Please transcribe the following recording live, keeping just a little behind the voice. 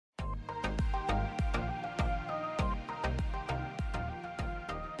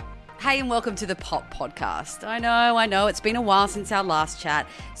Hey, and welcome to the Pop Podcast. I know, it's been a while since our last chat,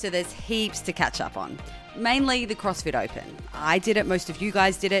 so there's heaps to catch up on. Mainly the CrossFit Open. I did it, most of you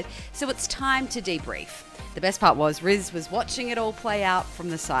guys did it, so it's time to debrief. The best part was Riz was watching it all play out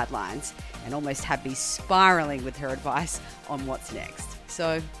from the sidelines and almost had me spiraling with her advice on what's next.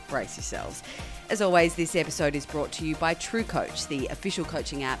 So brace yourselves. As always, this episode is brought to you by True Coach, the official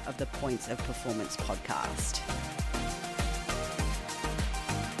coaching app of the Points of Performance podcast.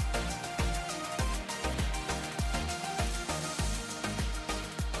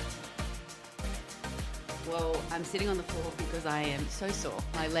 Well, I'm sitting on the floor because I am so sore.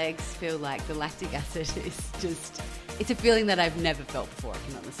 My legs feel like the lactic acid is just... It's a feeling that I've never felt before, I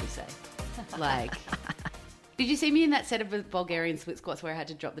can honestly say. Like... Did you see me in that set of Bulgarian split squats where I had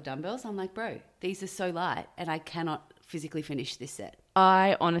to drop the dumbbells? I'm like, bro, these are so light and I cannot physically finish this set.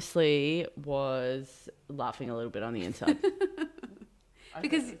 I honestly was laughing a little bit on the inside.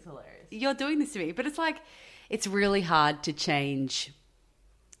 Because it's hilarious. You're doing this to me, but it's like, it's really hard to change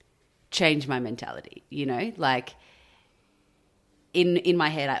my mentality, you know? Like, in my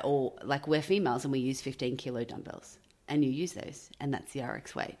head, we're females and we use 15 kilo dumbbells and you use those and that's the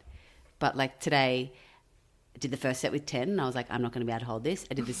RX weight. But like today... I did the first set with 10 and I was like, I'm not going to be able to hold this.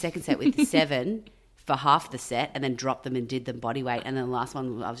 I did the second set with 7 for half the set and then dropped them and did them body weight. And then the last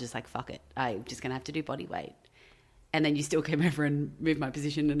one, I was just like, fuck it. I'm just going to have to do body weight. And then you still came over and moved my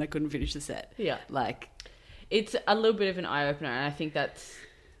position and I couldn't finish the set. Yeah. Like, it's a little bit of an eye-opener. And I think that's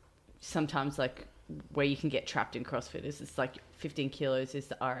sometimes like where you can get trapped in CrossFit is it's like 15 kilos is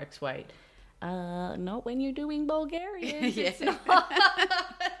the RX weight. Not when you're doing Bulgarians. Yes.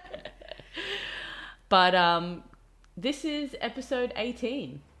 But this is episode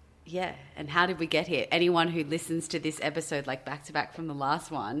 18. Yeah. And how did we get here? Anyone who listens to this episode, like back to back from the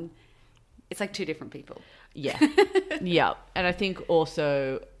last one, it's like two different people. Yeah. Yeah. And I think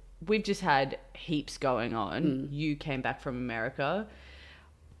also we've just had heaps going on. You came back from America.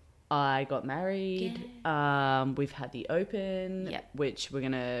 I got married. Yeah. We've had the Open, which we're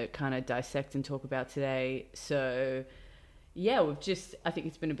going to kind of dissect and talk about today. So... yeah, I think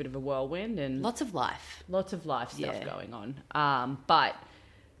it's been a bit of a whirlwind and... Lots of life stuff going on. But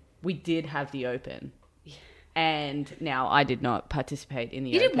we did have the Open. Yeah. And now I did not participate in the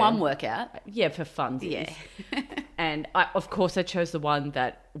Open. You did one workout. Yeah, for funsies. Yeah. And of course I chose the one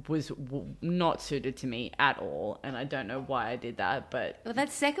that was not suited to me at all. And I don't know why I did that, but... Well,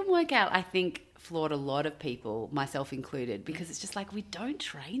 that second workout, I think... floored a lot of people, myself included, because it's just like we don't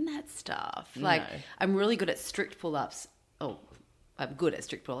train that stuff. Like I'm really good at strict pull-ups. Oh, I'm good at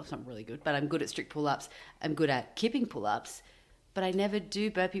strict pull-ups. I'm really good, but I'm good at strict pull-ups. I'm good at kipping pull-ups, but I never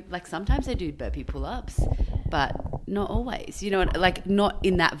do burpee. Like sometimes I do burpee pull-ups, but not always. You know, like not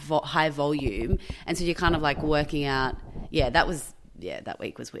in that high volume. And so you're kind of like working out. Yeah, that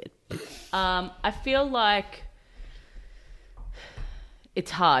week was weird. I feel like it's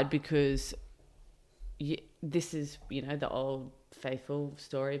hard because this is, you know, the old faithful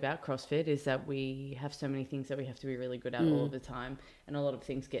story about CrossFit is that we have so many things that we have to be really good at all of the time, and a lot of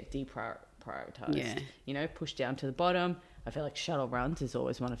things get deprioritized. Yeah. You know, pushed down to the bottom. I feel like shuttle runs is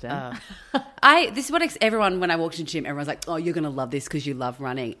always one of them. This is what everyone, when I walked into the gym, everyone's like, oh, you're going to love this because you love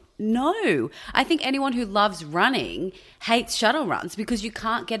running. No, I think anyone who loves running hates shuttle runs because you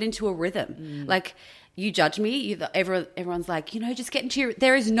can't get into a rhythm. Like, you judge me, everyone's like, you know, just get into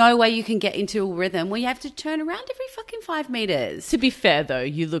there is no way you can get into a rhythm where you have to turn around every fucking 5 meters. To be fair, though,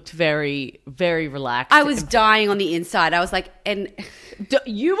 you looked very, very relaxed. I was dying on the inside. I was like, and...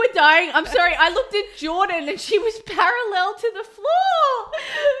 You were dying? I'm sorry. I looked at Jordan and she was parallel to the floor.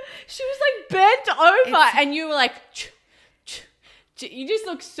 She was like bent over and you were like... You just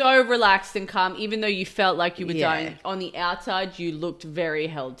looked so relaxed and calm, even though you felt like you were dying. On the outside, you looked very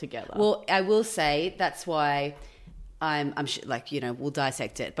held together. Well, I will say that's why I'm like, you know, we'll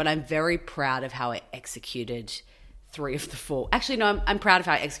dissect it. But I'm very proud of how I executed 3 of the 4. Actually, no, I'm proud of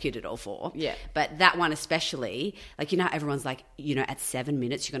how I executed all 4. Yeah. But that one especially, like, you know how everyone's like, you know, at 7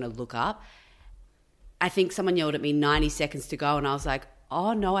 minutes, you're going to look up. I think someone yelled at me 90 seconds to go and I was like,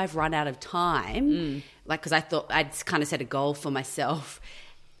 oh no, I've run out of time. Like, because I thought I'd kind of set a goal for myself.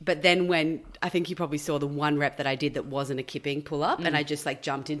 But then when, I think you probably saw the 1 rep that I did that wasn't a kipping pull-up and I just like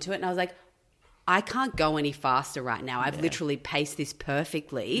jumped into it and I was like, I can't go any faster right now. I've literally paced this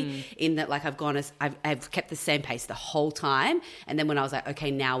perfectly in that, like, I've kept the same pace the whole time. And then when I was like, okay,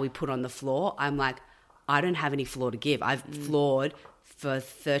 now we put on the floor, I'm like, I don't have any floor to give. I've floored for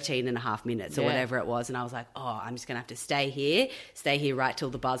 13 and a half minutes or whatever it was. And I was like, oh, I'm just going to have to stay here right till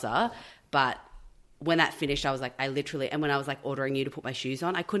the buzzer. But when that finished, I was like, and when I was like ordering you to put my shoes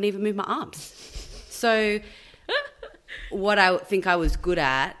on, I couldn't even move my arms. So what I think I was good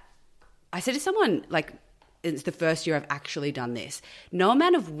at I said to someone, like, it's the first year I've actually done this. No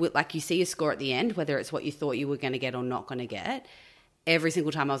amount of, like, you see your score at the end, whether it's what you thought you were going to get or not going to get. Every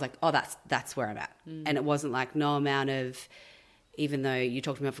single time I was like, oh, that's where I'm at. And it wasn't like no amount of, even though you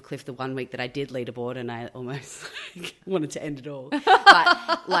talked me off a cliff the 1 week that I did leaderboard and I almost wanted to end it all.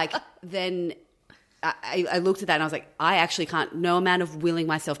 But like then I looked at that and I was like, I actually can't, no amount of willing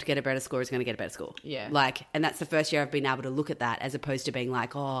myself to get a better score is going to get a better score. Yeah. Like, and that's the first year I've been able to look at that as opposed to being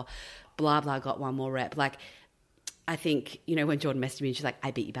like, oh, blah, blah, got one more rep. Like, I think, you know, when Jordan messaged me and she's like,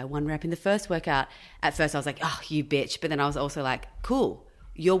 I beat you by 1 rep in the first workout. At first I was like, oh, you bitch. But then I was also like, cool,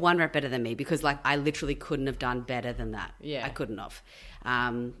 you're 1 rep better than me because like I literally couldn't have done better than that. Yeah. I couldn't have.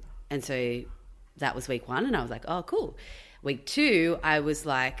 And so that was week 1 and I was like, oh, cool. Week 2, I was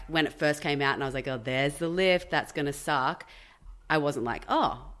like, when it first came out and I was like, oh, there's the lift. That's going to suck. I wasn't like,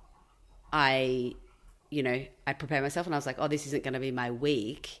 oh, I prepared myself and I was like, oh, this isn't going to be my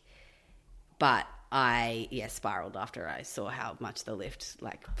week. But I spiraled after I saw how much the lift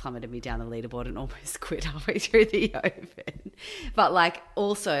like plummeted me down the leaderboard and almost quit halfway through the open. But like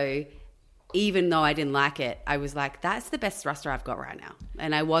also, even though I didn't like it, I was like, that's the best thruster I've got right now.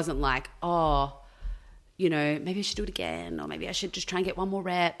 And I wasn't like, oh, you know, maybe I should do it again or maybe I should just try and get 1 more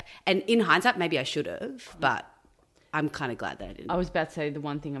rep. And in hindsight, maybe I should have, but I'm kind of glad that I didn't. I was about to say the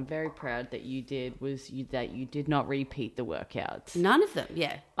one thing I'm very proud that you did was that you did not repeat the workouts. None of them,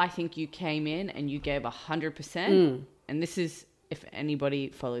 yeah. I think you came in and you gave 100%. And this is, if anybody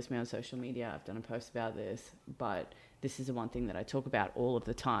follows me on social media, I've done a post about this, but this is the one thing that I talk about all of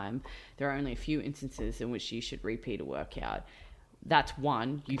the time. There are only a few instances in which you should repeat a workout. That's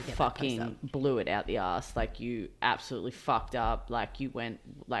one, you fucking blew it out the ass. Like you absolutely fucked up. Like you went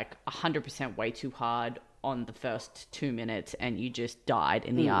like 100% way too hard on the first 2 minutes and you just died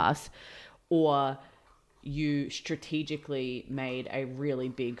in the ass, or you strategically made a really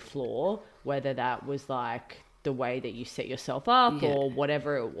big flaw, whether that was like the way that you set yourself up or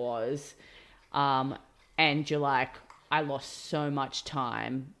whatever it was. And you're like, I lost so much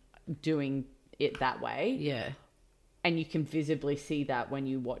time doing it that way. Yeah. And you can visibly see that when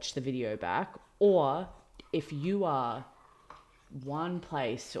you watch the video back. Or if you are 1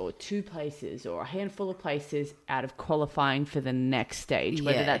 place or 2 places or a handful of places out of qualifying for the next stage,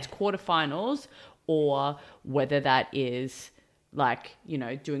 whether that's quarterfinals or whether that is like, you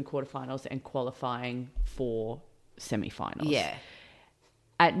know, doing quarterfinals and qualifying for semifinals. Yeah.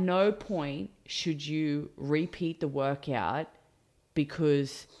 At no point should you repeat the workout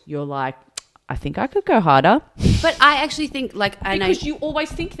because you're like, I think I could go harder. But I actually think like... Because you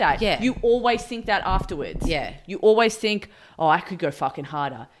always think that. Yeah. You always think that afterwards. Yeah. You always think, oh, I could go fucking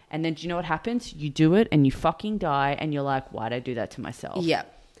harder. And then do you know what happens? You do it and you fucking die and you're like, why'd I do that to myself? Yeah.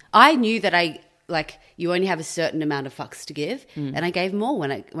 I knew that you only have a certain amount of fucks to give, and I gave more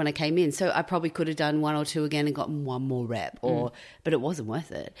when I came in. So I probably could have done 1 or 2 again and gotten 1 more rep, but it wasn't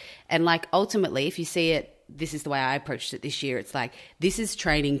worth it. And like ultimately, if you see it, this is the way I approached it this year. It's like this is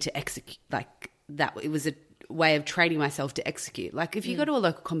training to execute. Like that, it was a way of training myself to execute. Like if you go to a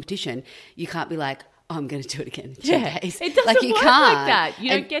local competition, you can't be like, oh, I'm going to do it again in 2 days. It doesn't like, you work can't. like that.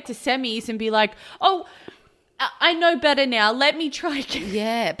 You don't get to semis and be like, oh, I know better now. Let me try again.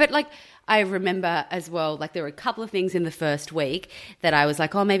 Yeah, but like I remember as well, like there were a couple of things in the first week that I was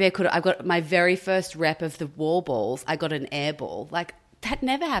like, oh, maybe I could. I got my very first rep of the wall balls. I got an air ball. Like that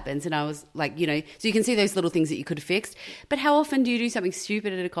never happens. And I was like, you know, so you can see those little things that you could have fixed. But how often do you do something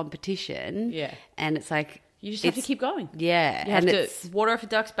stupid at a competition? Yeah. And it's like... You just have to keep going. Yeah. You have to water off a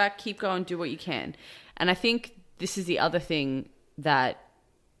duck's back, keep going, do what you can. And I think this is the other thing that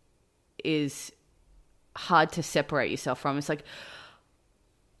is hard to separate yourself from. It's like,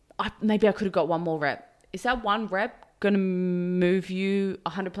 maybe I could have got 1 more rep. Is that 1 rep going to move you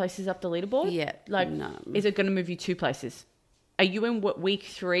 100 places up the leaderboard? Yeah. Like, no. Is it going to move you 2 places? Are you in week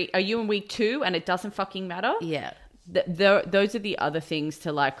 3? Are you in week 2 and it doesn't fucking matter? Yeah. Those are the other things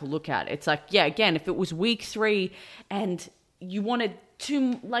to like look at. It's like, yeah, again, if it was week 3 and you wanted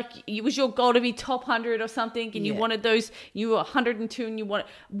to, like, it was your goal to be top 100 or something and you wanted those, you were 102 and you wanted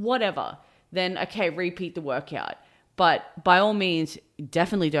whatever, then okay, repeat the workout. But by all means,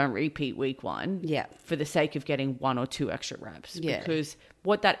 definitely don't repeat week 1 for the sake of getting 1 or 2 extra reps. Yeah. Because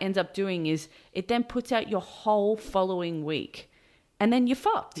what that ends up doing is it then puts out your whole following week and then you're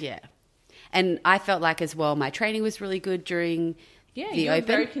fucked. Yeah. And I felt like as well, my training was really good during the you open. were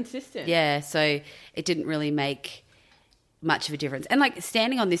very consistent. Yeah, so it didn't really make much of a difference. And like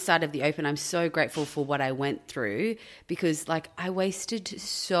standing on this side of the open, I'm so grateful for what I went through because like I wasted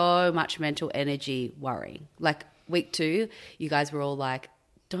so much mental energy worrying. Like week 2, you guys were all like,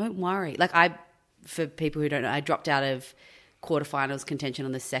 don't worry. Like for people who don't know, I dropped out of quarterfinals contention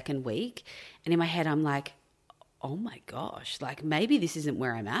on the second week. And in my head, I'm like, oh my gosh, like maybe this isn't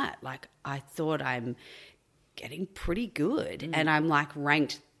where I'm at. Like I thought I'm getting pretty good. And I'm like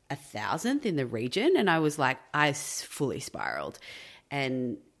ranked 1,000th in the region. And I was like, I fully spiraled.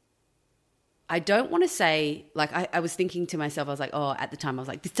 And I don't want to say, like, I was thinking to myself, I was like, oh, at the time I was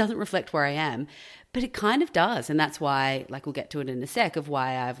like, this doesn't reflect where I am. But it kind of does. And that's why, like, we'll get to it in a sec, of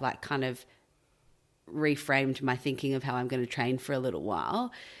why I've like kind of reframed my thinking of how I'm going to train for a little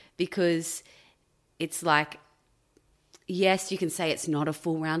while. Because it's like, yes, you can say it's not a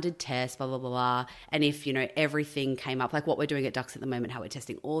full rounded test, blah, blah, blah, blah. And if, you know, everything came up, like what we're doing at Ducks at the moment, how we're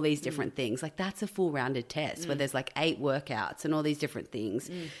testing all these different things, like that's a full rounded test where there's like 8 workouts and all these different things.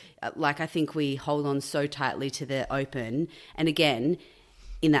 Like I think we hold on so tightly to the open. And again,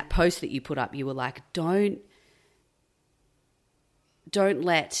 in that post that you put up, you were like, don't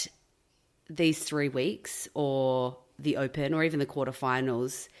let these 3 weeks or the open or even the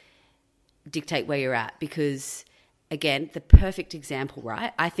quarterfinals dictate where you're at, because again, the perfect example,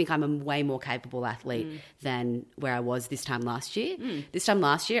 right? I think I'm a way more capable athlete than where I was this time last year. This time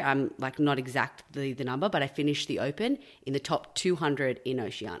last year, I'm like not exactly the number, but I finished the open in the top 200 in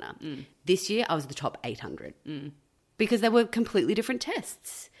Oceania. This year, I was the top 800 because they were completely different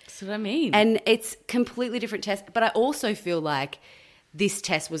tests. That's what I mean. And it's completely different tests. But I also feel like this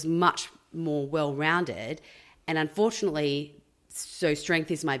test was much more well-rounded. And unfortunately, so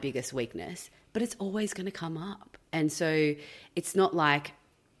strength is my biggest weakness, but it's always going to come up. And so it's not like,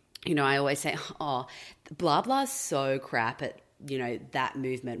 you know, I always say, oh, blah, blah's so crap at, you know, that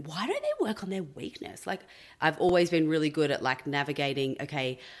movement. Why don't they work on their weakness? Like I've always been really good at like navigating,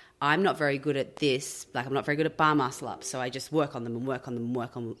 okay, I'm not very good at this. Like I'm not very good at bar muscle ups. So I just work on them and work on them and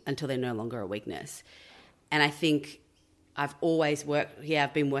work on them until they're no longer a weakness. And I think I've always worked,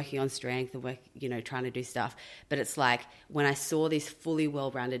 I've been working on strength and you know, trying to do stuff. But it's like when I saw this fully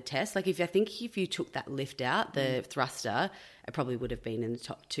well-rounded test, like if you took that lift out, the thruster, I probably would have been in the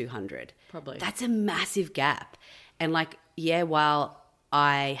top 200. Probably. That's a massive gap. And like, yeah, while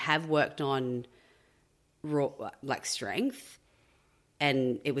I have worked on raw, like strength,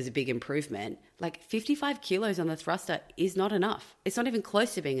 and it was a big improvement, like 55 kilos on the thruster is not enough. It's not even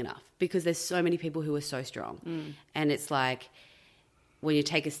close to being enough because there's so many people who are so strong. And it's like when you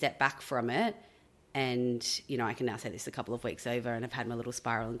take a step back from it, and, you know, I can now say this a couple of weeks over and I've had my little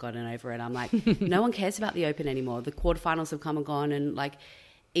spiral and gotten over it. I'm like, no one cares about the open anymore. The quarterfinals have come and gone. And like,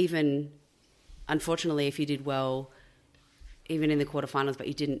 even unfortunately, if you did well, even in the quarterfinals, but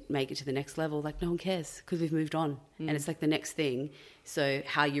you didn't make it to the next level, like no one cares because we've moved on and it's like the next thing. So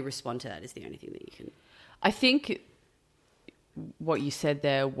how you respond to that is the only thing that you can. I think what you said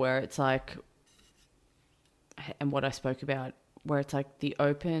there, where it's like, and what I spoke about, where it's like the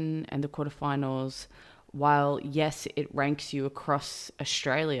open and the quarterfinals, while yes, it ranks you across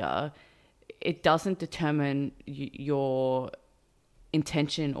Australia, it doesn't determine your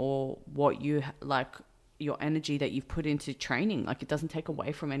intention or what you like, your energy that you've put into training. Like it doesn't take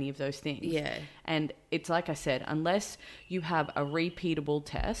away from any of those things. Yeah. And it's like I said, unless you have a repeatable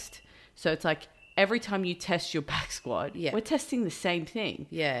test. So it's like every time you test your back squat, we're testing the same thing.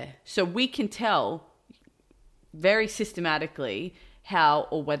 Yeah. So we can tell very systematically how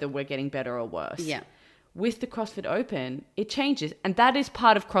or whether we're getting better or worse. Yeah. With the CrossFit Open, it changes. And that is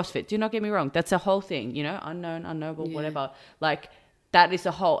part of CrossFit. Do not get me wrong. That's a whole thing, you know, unknown, unknowable, whatever. Like, that is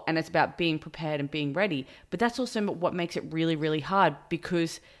a whole, and it's about being prepared and being ready. But that's also what makes it really, really hard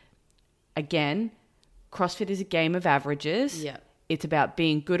because, again, CrossFit is a game of averages. Yeah. It's about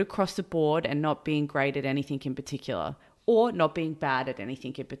being good across the board and not being great at anything in particular or not being bad at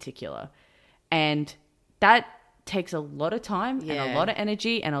anything in particular. And that takes a lot of time and a lot of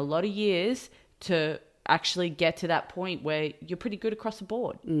energy and a lot of years to actually get to that point where you're pretty good across the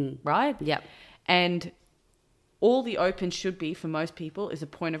board, right? Yep. And all the open should be for most people is a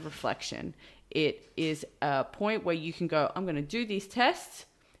point of reflection. It is a point where you can go, I'm going to do these tests,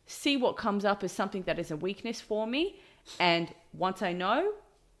 see what comes up as something that is a weakness for me. And once I know,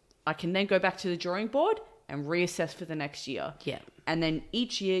 I can then go back to the drawing board and reassess for the next year. Yeah. And then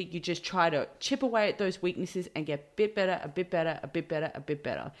each year you just try to chip away at those weaknesses and get a bit better, a bit better, a bit better, a bit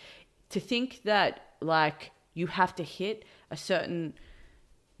better. To think that like you have to hit a certain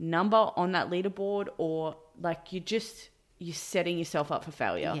number on that leaderboard or like you're setting yourself up for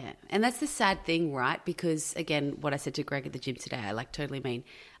failure. Yeah. And that's the sad thing, right? Because again, what I said to Greg at the gym today, I like totally mean,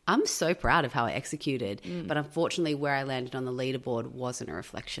 I'm so proud of how I executed, but unfortunately where I landed on the leaderboard wasn't a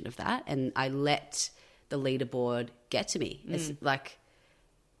reflection of that. And I let the leaderboard get to me. It's like,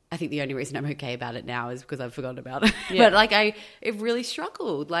 I think the only reason I'm okay about it now is because I've forgotten about it. Yeah. But like it really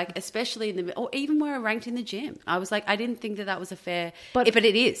struggled, like especially or even where I ranked in the gym. I was like, I didn't think that was a fair, but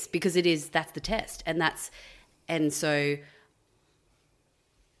it is, because it is, that's the test. And so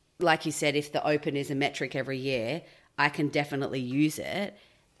like you said, if the Open is a metric every year, I can definitely use it.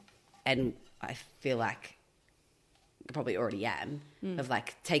 And I feel like I probably already am, of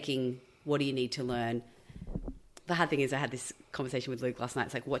like taking, what do you need to learn? The hard thing is I had this conversation with Luke last night.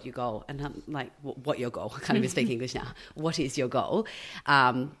 It's like, what your goal? And I'm like, what your goal? I can't even speak English now. What is your goal?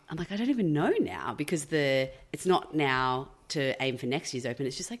 I'm like, I don't even know now, because it's not now to aim for next year's Open.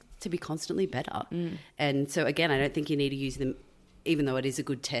 It's just like to be constantly better. And so again, I don't think you need to use them, even though it is a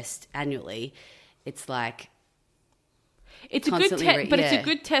good test annually. It's like, it's a good test, but it's a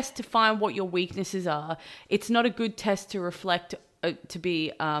good test to find what your weaknesses are. It's not a good test to reflect, to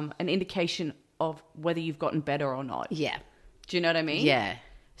be an indication of whether you've gotten better or not. Yeah. Do you know what I mean? Yeah.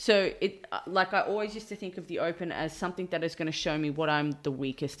 So it, like, I always used to think of the Open as something that is going to show me what I'm the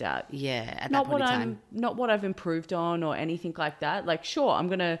weakest at. Yeah, at that point in time. Not what I've improved on or anything like that. Like, sure,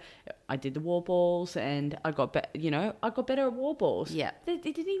 I did the wall balls and I got better at wall balls. Yeah. They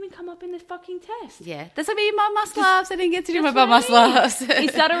didn't even come up in the fucking test. Yeah. That's what I mean, my muscle ups. I didn't get to do my bum muscle ups.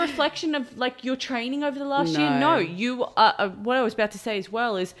 Is that a reflection of, like, your training over the last year? No. You what I was about to say as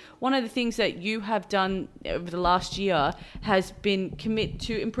well is one of the things that you have done over the last year has been commit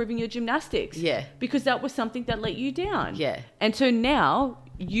to improving your gymnastics. Yeah. Because that was something that let you down. Yeah. And so now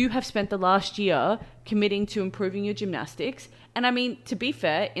you have spent the last year committing to improving your gymnastics. And I mean, to be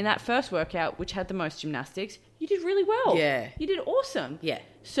fair, in that first workout, which had the most gymnastics, you did really well. Yeah. You did awesome. Yeah.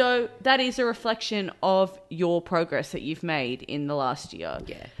 So that is a reflection of your progress that you've made in the last year.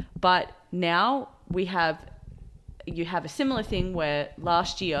 Yeah. But now you have a similar thing where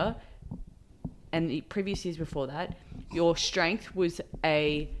last year and the previous years before that, your strength was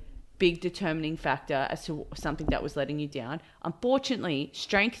a big determining factor as to something that was letting you down. Unfortunately,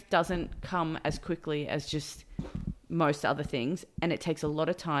 strength doesn't come as quickly as just most other things, and it takes a lot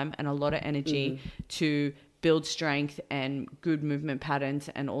of time and a lot of energy to build strength and good movement patterns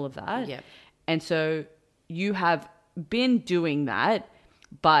and all of that. Yep. And so you have been doing that,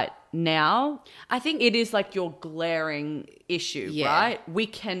 but now I think it is like your glaring issue, right? We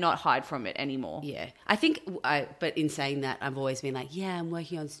cannot hide from it anymore. Yeah. I think, but in saying that, I've always been like, yeah, I'm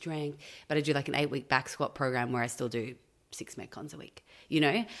working on strength, but I do like an 8-week back squat program where I still do 6 Metcons a week. You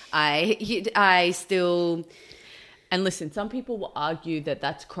know, I still... And listen, some people will argue that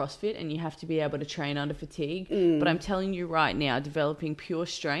that's CrossFit and you have to be able to train under fatigue. But I'm telling you right now, developing pure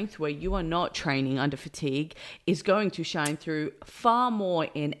strength where you are not training under fatigue is going to shine through far more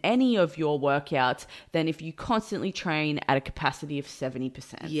in any of your workouts than if you constantly train at a capacity of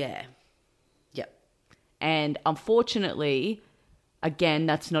 70%. Yeah. Yep. And unfortunately, again,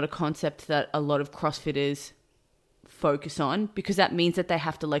 that's not a concept that a lot of CrossFitters focus on, because that means that they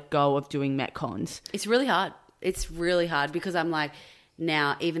have to let go of doing Metcons. It's really hard. It's really hard, because I'm like,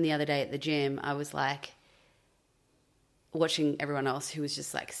 now, even the other day at the gym, I was like watching everyone else who was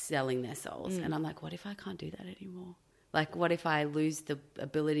just like selling their souls. And I'm like, what if I can't do that anymore? Like, what if I lose the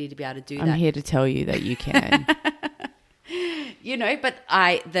ability to be able to do that? I'm here to tell you that you can. You know, but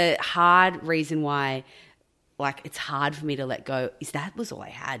the hard reason why, like, it's hard for me to let go is that was all I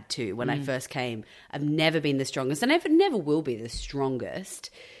had too when I first came. I've never been the strongest, and I never will be the strongest,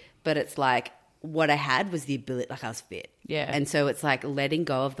 but it's like, what I had was the ability, like I was fit. Yeah. And so it's like letting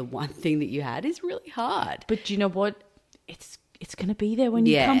go of the one thing that you had is really hard. But you know what? It's going to be there when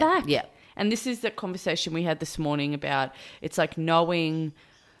you come back. Yeah. And this is the conversation we had this morning about, it's like knowing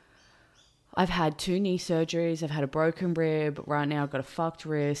I've had 2 knee surgeries, I've had a broken rib, right now I've got a fucked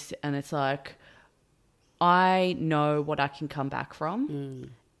wrist, and it's like, I know what I can come back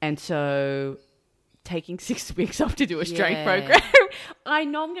from. And so taking 6 weeks off to do a strength program, I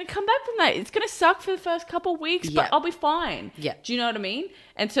know I'm going to come back from that. It's going to suck for the first couple of weeks, but I'll be fine. Yeah. Do you know what I mean?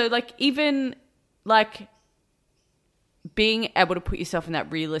 And so, like, even like being able to put yourself in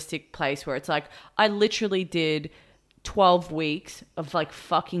that realistic place where it's like, I literally did 12 weeks of like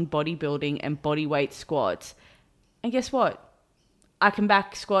fucking bodybuilding and body weight squats. And guess what? I can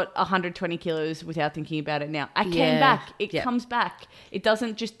back squat 120 kilos without thinking about it now. I came back. It comes back. It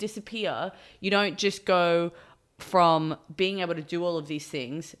doesn't just disappear. You don't just go from being able to do all of these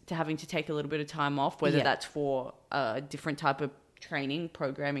things to having to take a little bit of time off, whether that's for a different type of training,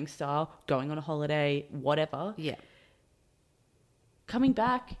 programming style, going on a holiday, whatever. Yeah. Coming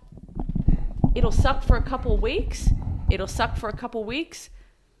back, it'll suck for a couple of weeks.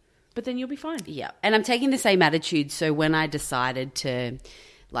 But then you'll be fine. Yeah. And I'm taking the same attitude. So when I decided to,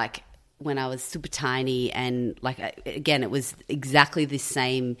 like, when I was super tiny, and like again, it was exactly the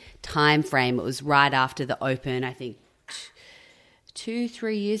same time frame. It was right after the Open, I think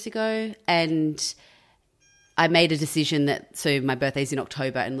 2-3 years ago, and I made a decision that, so my birthday's in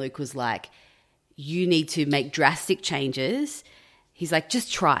October, and Luke was like, you need to make drastic changes. He's like,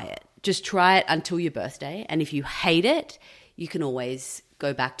 just try it. Just try it until your birthday. And if you hate it, you can always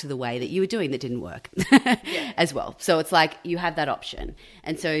go back to the way that you were doing that didn't work as well. So it's like you have that option.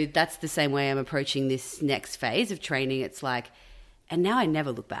 And so that's the same way I'm approaching this next phase of training. It's like, and now I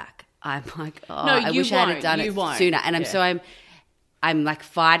never look back. I'm like, oh, No, I wish I had done it sooner. And I'm like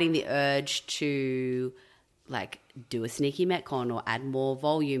fighting the urge to like do a sneaky Metcon or add more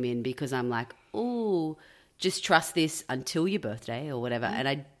volume in, because I'm like, oh, just trust this until your birthday or whatever. And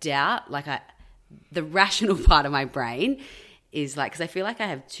I doubt, like the rational part of my brain is like, because I feel like I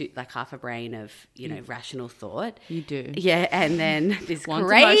have half a brain of, rational thought. You do. Yeah, and then this one's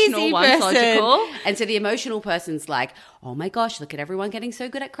crazy emotional, one's person. logical. And so the emotional person's like, oh my gosh, look at everyone getting so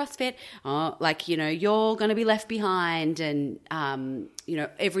good at CrossFit. Oh, like, you're going to be left behind, and,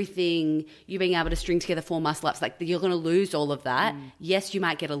 everything, you being able to string together 4 muscle ups, like you're going to lose all of that. Yes, you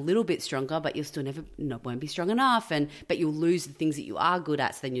might get a little bit stronger, but you'll still won't be strong enough. But you'll lose the things that you are good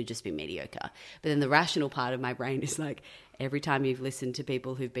at, so then you'll just be mediocre. But then the rational part of my brain is like, every time you've listened to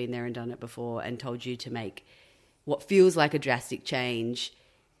people who've been there and done it before and told you to make what feels like a drastic change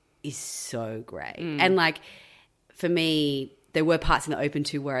is so great. And like, for me, there were parts in the Open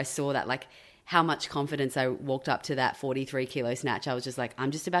too where I saw that, like, how much confidence I walked up to that 43 kilo snatch. I was just like,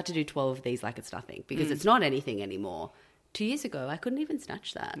 I'm just about to do 12 of these like it's nothing, because it's not anything anymore. 2 years ago, I couldn't even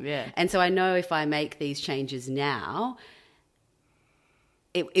snatch that. Yeah. And so I know if I make these changes now,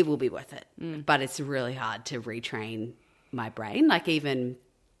 it will be worth it. But it's really hard to retrain my brain. Like, even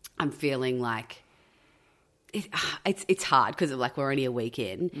I'm feeling like it's hard because like we're only a week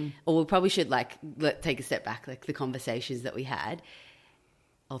in, or we probably should like take a step back, like the conversations that we had.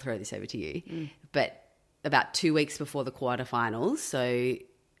 I'll throw this over to you. But about 2 weeks before the quarterfinals, so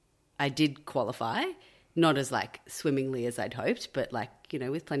I did qualify, not as like swimmingly as I'd hoped, but like,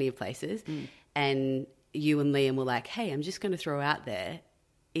 with plenty of places. And you and Liam were like, hey, I'm just going to throw out there,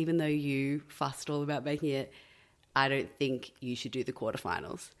 even though you fussed all about making it, I don't think you should do the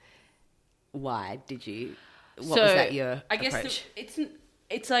quarterfinals. Why did you? What was that your approach? I guess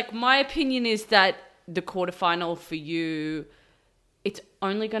it's like, my opinion is that the quarterfinal for you, it's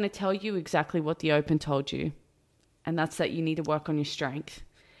only going to tell you exactly what the Open told you, and that's that you need to work on your strength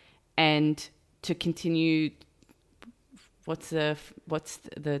and to continue. What's the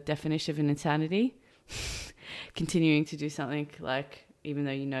definition of an insanity? Continuing to do something like, even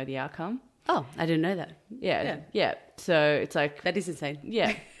though you know the outcome. Oh, I didn't know that. Yeah. So it's like, that is insane.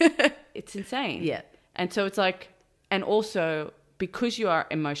 Yeah. It's insane. Yeah. And so it's like, and also because you are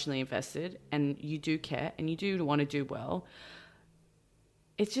emotionally invested and you do care and you do want to do well,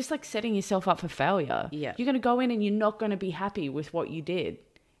 it's just like setting yourself up for failure. Yeah. You're going to go in and you're not going to be happy with what you did.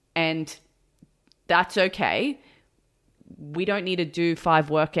 And that's okay. We don't need to do 5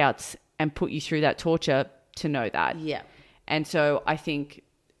 workouts and put you through that torture to know that. Yeah. And so I think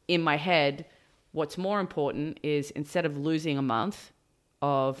in my head, what's more important is, instead of losing a month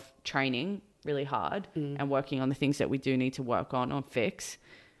of training really hard and working on the things that we do need to work on fix,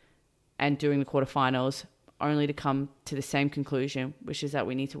 and doing the quarterfinals only to come to the same conclusion, which is that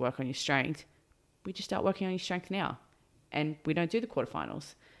we need to work on your strength, we just start working on your strength now. And we don't do the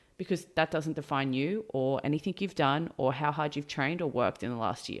quarterfinals, because that doesn't define you or anything you've done or how hard you've trained or worked in the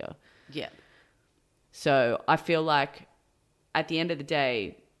last year. Yeah. So I feel like at the end of the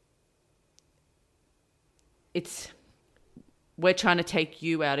day, we're trying to take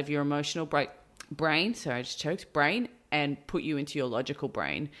you out of your emotional brain. Sorry, I just choked. Brain, and put you into your logical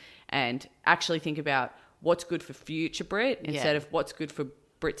brain, and actually think about what's good for future Brit instead of what's good for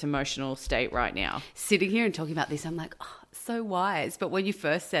Brit's emotional state right now. Sitting here and talking about this, I'm like, oh, so wise. But when you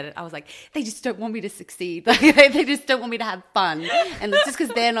first said it, I was like, they just don't want me to succeed. Like, they just don't want me to have fun. And it's just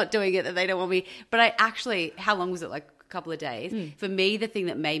because they're not doing it that they don't want me. But I actually, how long was it? Like a couple of days. For me, the thing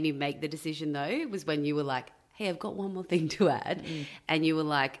that made me make the decision though was when you were like, hey, I've got one more thing to add. And you were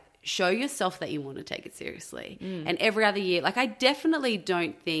like, show yourself that you want to take it seriously. And every other year, like, I definitely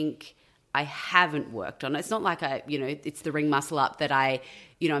don't think I haven't worked on it. It's not like it's the ring muscle up that I'm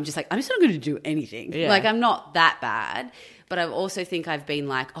just like, I'm just not going to do anything. Yeah. Like, I'm not that bad. But I also think I've been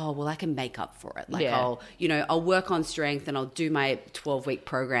like, oh, well, I can make up for it. Like, I'll work on strength and I'll do my 12-week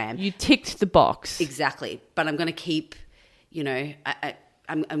program. You ticked the box. Exactly. But I'm going to keep,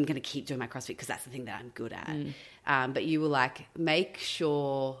 I'm going to keep doing my CrossFit because that's the thing that I'm good at. But you were like, make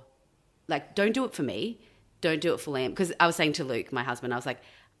sure, like, don't do it for me. Don't do it for Liam. Because I was saying to Luke, my husband, I was like,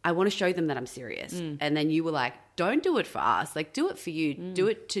 I want to show them that I'm serious. And then you were like, don't do it for us. Like, do it for you. Do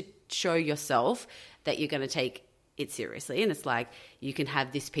it to show yourself that you're going to take it seriously. And it's like, you can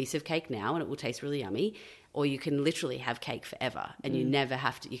have this piece of cake now and it will taste really yummy, or you can literally have cake forever and you never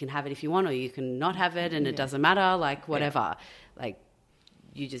have to, you can have it if you want, or you can not have it and it doesn't matter, like whatever. Like,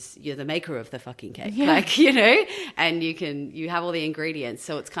 you're the maker of the fucking cake, like, you know, and you have all the ingredients.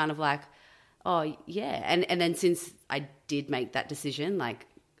 So it's kind of like, oh yeah. And then since I did make that decision, like,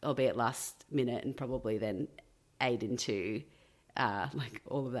 albeit last minute and probably then ate into like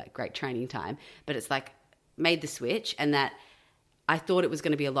all of that great training time, but it's like made the switch, and that I thought it was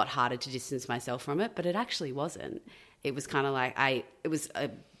going to be a lot harder to distance myself from it, but it actually wasn't. It was kind of like it was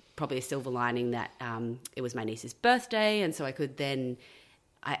probably a silver lining that it was my niece's birthday, and so I could then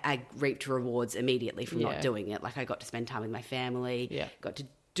I reaped rewards immediately from not doing it. Like, I got to spend time with my family, got to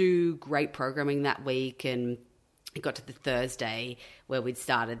do great programming that week, and it got to the Thursday where we'd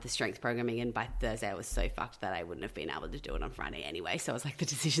started the strength programming, and by Thursday I was so fucked that I wouldn't have been able to do it on Friday anyway. So I was like, the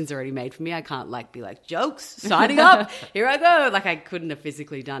decision's already made for me. I can't like be like, jokes, signing up, here I go. Like, I couldn't have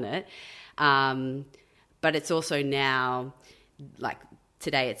physically done it. But it's also now, like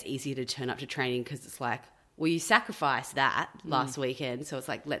today, it's easier to turn up to training because it's like, well, you sacrificed that last weekend. So it's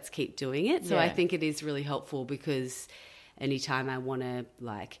like, let's keep doing it. So I think it is really helpful, because anytime I want to,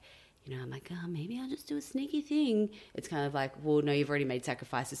 like, you know, I'm like, oh, maybe I'll just do a sneaky thing. It's kind of like, well, no, you've already made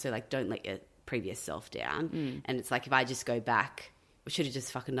sacrifices, so like, don't let your previous self down. And it's like, if I just go back, we should have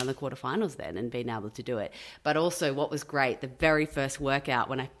just fucking done the quarterfinals then and been able to do it. But also, what was great, the very first workout,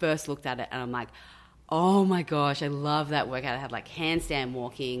 when I first looked at it, and I'm like, oh my gosh, I love that workout. I had like handstand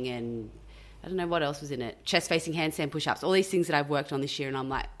walking, and I don't know what else was in it, chest facing handstand push-ups, all these things that I've worked on this year. And I'm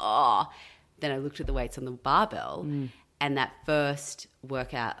like, oh. Then I looked at the weights on the barbell. And that first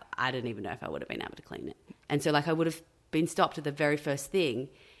workout, I didn't even know if I would have been able to clean it. And so, like, I would have been stopped at the very first thing.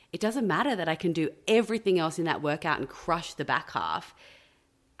 It doesn't matter that I can do everything else in that workout and crush the back half.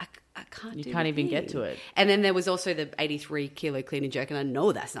 I can't do it. You can't even get to it. And then there was also the 83 kilo clean and jerk, and I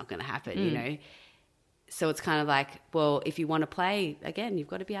know that's not going to happen, you know. So it's kind of like, well, if you want to play, again, you've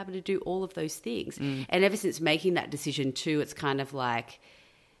got to be able to do all of those things. And ever since making that decision too, it's kind of like,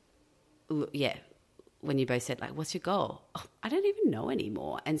 yeah, when you both said, like, what's your goal? Oh, I don't even know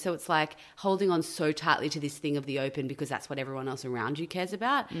anymore. And so it's like holding on so tightly to this thing of the open because that's what everyone else around you cares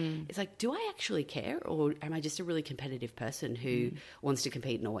about. It's like, do I actually care, or am I just a really competitive person who wants to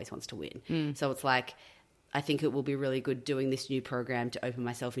compete and always wants to win? So it's like, I think it will be really good doing this new program to open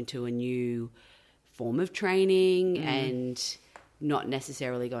myself into a new form of training and not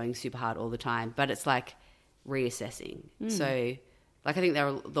necessarily going super hard all the time, but it's like reassessing. So, like, I think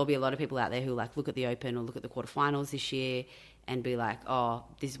there'll be a lot of people out there who, like, look at the Open or look at the quarterfinals this year and be like, oh,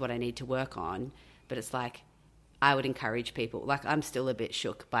 this is what I need to work on. But it's like, I would encourage people. Like, I'm still a bit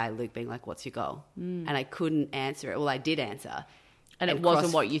shook by Luke being like, what's your goal? And I couldn't answer it. Well, I did answer. And it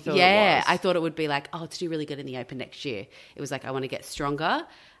wasn't what you thought it was. Yeah, I thought it would be like, oh, to do really good in the Open next year. It was like, I want to get stronger.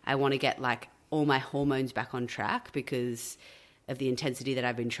 I want to get, like, all my hormones back on track because of the intensity that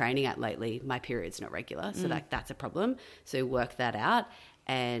I've been training at lately. My period's not regular, so like that's a problem. So work that out.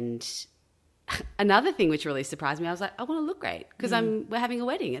 And another thing which really surprised me, I was like, I want to look great because we're having a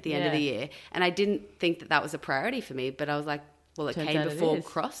wedding at the end of the year, and I didn't think that that was a priority for me. But I was like, well, it came before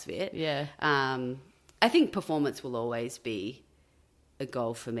CrossFit. Yeah. I think performance will always be a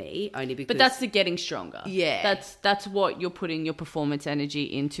goal for me, only because. But that's the getting stronger. Yeah. That's what you're putting your performance energy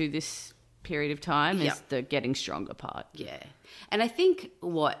into this period of time is the getting stronger part. Yeah. And I think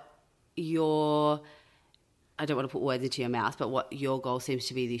what I don't want to put words into your mouth, but what your goal seems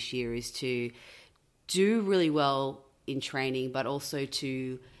to be this year is to do really well in training, but also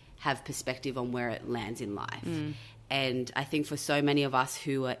to have perspective on where it lands in life. And I think for so many of us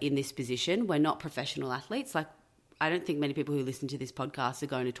who are in this position, we're not professional athletes. Like, I don't think many people who listen to this podcast are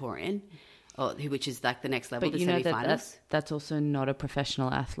going to Torian, which is like the next level, but the semi-finals. That's also not a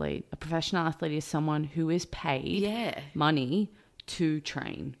professional athlete. A professional athlete is someone who is paid money to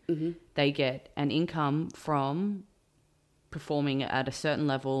train. They get an income from performing at a certain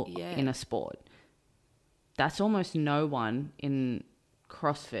level in a sport. That's almost no one in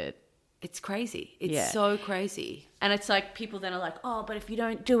CrossFit. It's crazy. It's so crazy. And it's like people then are like, oh, but if you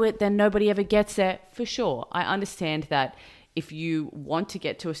don't do it, then nobody ever gets there. For sure. I understand that if you want to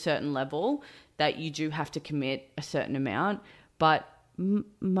get to a certain level, that you do have to commit a certain amount. But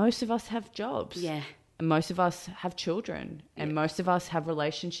most of us have jobs. Yeah. And most of us have children. And most of us have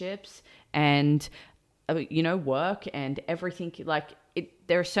relationships and, work and everything. Like,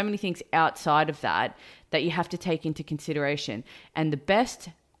 there are so many things outside of that you have to take into consideration. And the best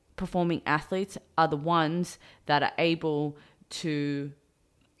performing athletes are the ones that are able to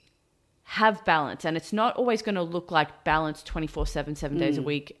have balance. And it's not always going to look like balance 24/7, 7 days a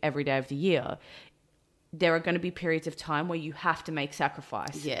week, every day of the year. There are going to be periods of time where you have to make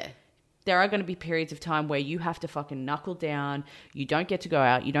sacrifice. Yeah. There are going to be periods of time where you have to fucking knuckle down. You don't get to go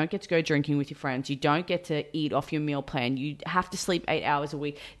out. You don't get to go drinking with your friends. You don't get to eat off your meal plan. You have to sleep 8 hours a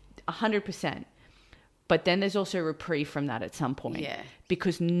week, 100%. But then there's also reprieve from that at some point. Yeah.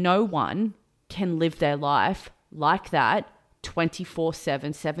 Because no one can live their life like that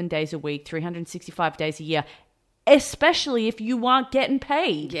 24/7, 7 days a week, 365 days a year, especially if you aren't getting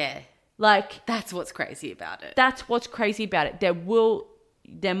paid. Yeah. Like, That's what's crazy about it. that's what's crazy about it.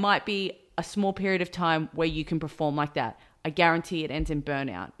 There might be a small period of time where you can perform like that. I guarantee it ends in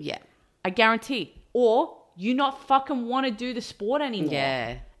burnout. Yeah. I guarantee. Or you not fucking want to do the sport anymore.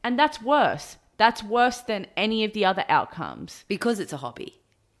 Yeah. And that's worse. That's worse than any of the other outcomes. Because it's a hobby.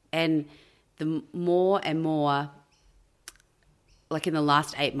 And the more and more, like in the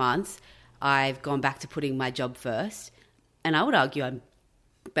last 8 months, I've gone back to putting my job first. And I would argue I'm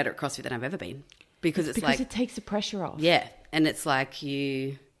better at CrossFit than I've ever been. Because it takes the pressure off. Yeah. And it's like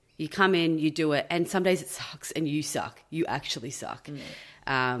you come in, you do it, and some days it sucks and you suck. You actually suck.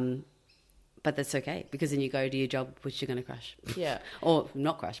 But that's okay, because then you go to your job, which you're going to crush. Yeah. Or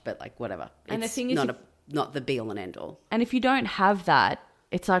not crush, but like whatever. And it's the thing is, not the be all and end all. And if you don't have that,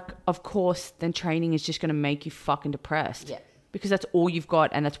 it's like, of course, then training is just going to make you fucking depressed. Yeah. Because that's all you've got,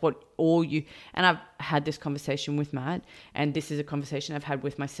 and that's what and I've had this conversation with Matt, and this is a conversation I've had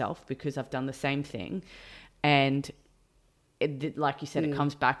with myself because I've done the same thing. And like you said, it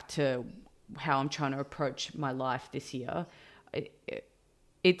comes back to how I'm trying to approach my life this year.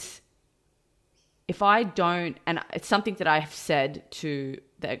 It's, if I don't, and it's something that I have said to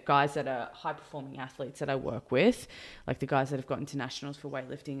the guys that are high performing athletes that I work with, like the guys that have got internationals for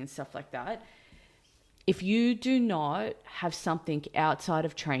weightlifting and stuff like that. If you do not have something outside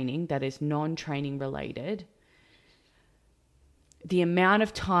of training that is non-training related, the amount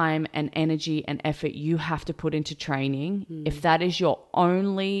of time and energy and effort you have to put into training, if that is your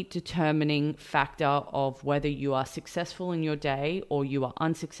only determining factor of whether you are successful in your day or you are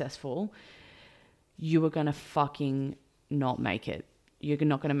unsuccessful, you are going to fucking not make it. You're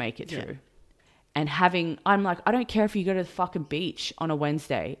not going to make it through. And I'm like, I don't care if you go to the fucking beach on a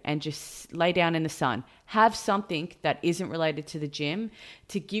Wednesday and just lay down in the sun. Have something that isn't related to the gym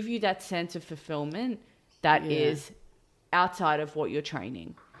to give you that sense of fulfillment that is outside of what you're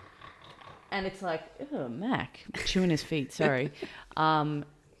training. And it's like, oh, Mac, chewing his feet, sorry.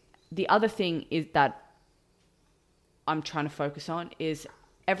 The other thing is that I'm trying to focus on is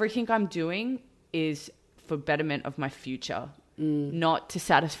everything I'm doing is for betterment of my future. Not to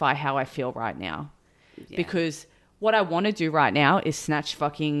satisfy how I feel right now. Yeah. Because what I want to do right now is snatch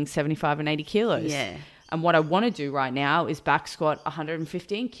fucking 75 and 80 kilos. Yeah. And what I want to do right now is back squat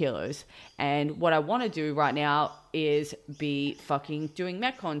 115 kilos. And what I want to do right now is be fucking doing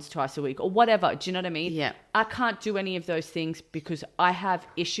Metcons twice a week or whatever. Do you know what I mean? Yeah. I can't do any of those things because I have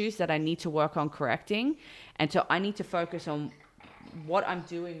issues that I need to work on correcting. And so I need to focus on what I'm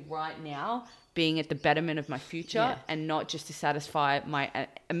doing right now being at the betterment of my future and not just to satisfy my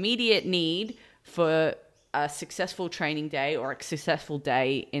immediate need for a successful training day or a successful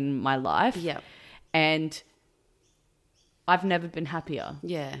day in my life. Yeah. And I've never been happier.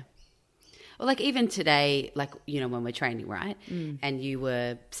 Yeah. Well, like even today, like, you know, when we're training, right? And you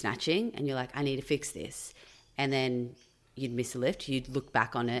were snatching and you're like, I need to fix this. And then you'd miss a lift, you'd look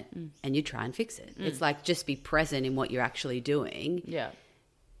back on it and you'd try and fix it. It's like, just be present in what you're actually doing. Yeah.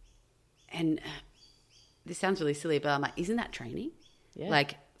 And this sounds really silly, but I'm like, isn't that training? Yeah.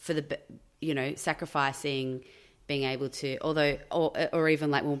 Like for the, you know, sacrificing, being able to, or even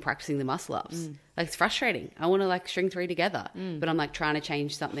like when we're practicing the muscle ups, like it's frustrating. I want to like string 3 together, but I'm like trying to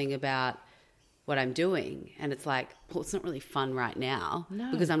change something about what I'm doing. And it's like, well, it's not really fun right now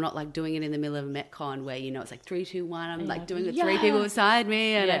because I'm not like doing it in the middle of a Metcon where, you know, it's like 3, 2, 1. I'm like doing it with 3 people beside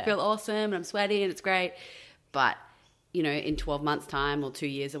me and I feel awesome and I'm sweaty and it's great. But you know, in 12 months time or 2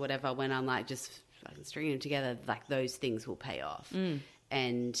 years or whatever, when I'm like just fucking stringing them together, like those things will pay off.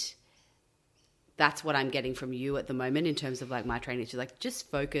 And that's what I'm getting from you at the moment in terms of like my training. She's like,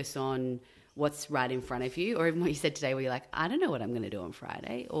 just focus on what's right in front of you. Or even what you said today where you're like, I don't know what I'm going to do on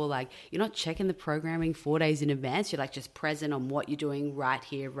Friday. Or like, you're not checking the programming 4 days in advance. You're like just present on what you're doing right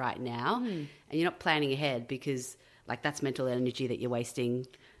here, right now. And you're not planning ahead because like that's mental energy that you're wasting.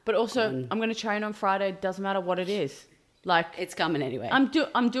 But also, I'm going to train on Friday. Doesn't matter what it is. Like, it's coming anyway. I'm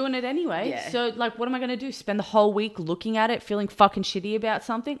doing it anyway. Yeah. So like, what am I going to do? Spend the whole week looking at it, feeling fucking shitty about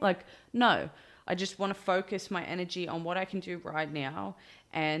something? Like, no. I just want to focus my energy on what I can do right now.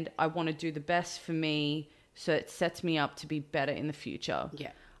 And I want to do the best for me so it sets me up to be better in the future. Yeah.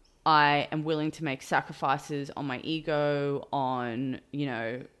 I am willing to make sacrifices on my ego, on, you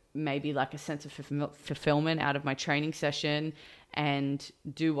know, maybe like a sense of fulfillment out of my training session and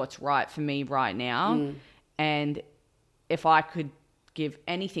do what's right for me right now. And if I could give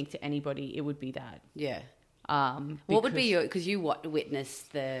anything to anybody, it would be that. Yeah. What would be your, because you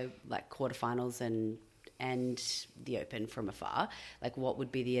witnessed the like quarterfinals and the Open from afar, like what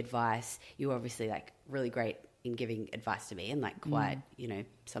would be the advice? You're obviously like really great in giving advice to me and like quite, you know,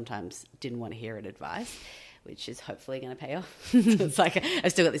 sometimes didn't want to hear it advice, which is hopefully going to pay off. So it's like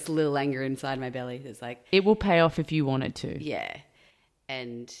I've still got this little anger inside my belly. It's like, it will pay off if you wanted to. Yeah.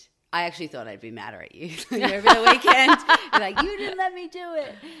 And I actually thought I'd be madder at you over the weekend. You're like, you didn't let me do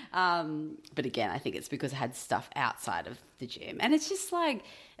it. But again, I think it's because I had stuff outside of the gym. And it's just like,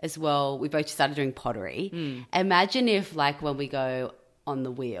 as well, we both started doing pottery. Imagine if like when we go on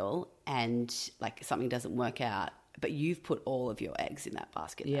the wheel and like something doesn't work out, but you've put all of your eggs in that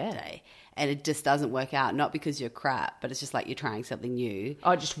basket that day and it just doesn't work out, not because you're crap, but it's just like you're trying something new.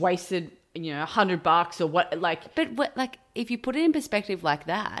 I just wasted, you know, $100 or what, like. But what, like, if you put it in perspective like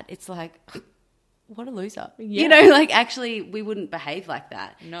that, it's like, what a loser. Yeah. You know, like actually we wouldn't behave like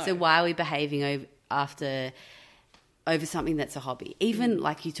that. No. So why are we behaving over something that's a hobby? Even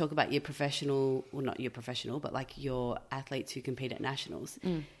like you talk about your professional, well, not your professional, but like your athletes who compete at nationals.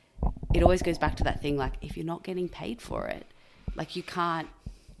 It always goes back to that thing, like if you're not getting paid for it, like you can't,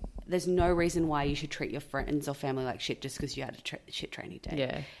 there's no reason why you should treat your friends or family like shit just because you had a shit training day.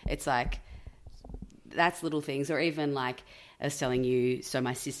 Yeah. It's like, that's little things. Or even like I was telling you, so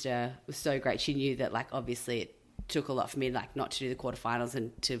my sister was so great. She knew that like obviously it took a lot for me like not to do the quarterfinals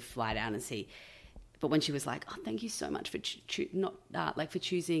and to fly down and see. But when she was like, oh, thank you so much for for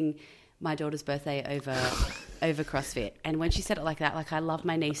choosing my daughter's birthday over CrossFit. And when she said it like that, like I love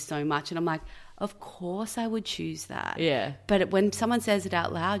my niece so much. And I'm like, of course I would choose that. Yeah. But when someone says it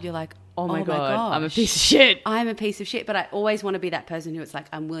out loud, you're like, oh my God, I'm a piece of shit. I'm a piece of shit. But I always want to be that person who it's like,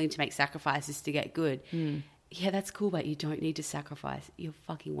 I'm willing to make sacrifices to get good. Yeah, that's cool, but you don't need to sacrifice your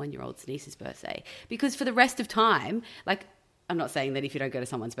fucking 1-year-old's niece's birthday. Because for the rest of time, like, I'm not saying that if you don't go to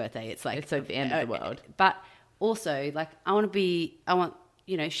someone's birthday, it's like the end of the world. But also, like,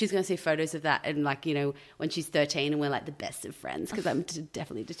 you know, she's going to see photos of that and like, you know, when she's 13 and we're like the best of friends, because I'm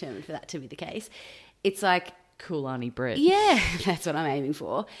definitely determined for that to be the case. It's like, cool Auntie Brit. Yeah, that's what I'm aiming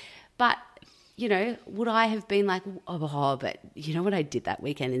for. But, you know, would I have been like, oh, but you know what I did that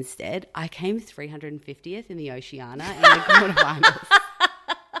weekend instead? I came 350th in the Oceania in the quarterfinals.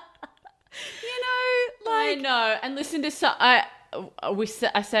 You know, like... I know. And listen to some... I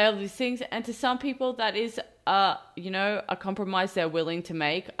say all these things, and to some people that is, you know, a compromise they're willing to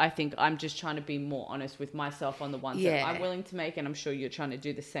make. I think I'm just trying to be more honest with myself on the ones that I'm willing to make, and I'm sure you're trying to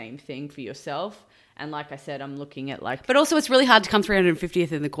do the same thing for yourself. And like I said, I'm looking at like... But also it's really hard to come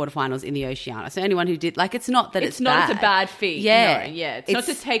 350th in the quarterfinals in the Oceania. So anyone who did... Like, it's not that it's not bad. A bad feat. Yeah. No, yeah. It's not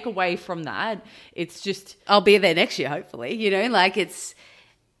to take away from that. It's just... I'll be there next year, hopefully. You know, like it's...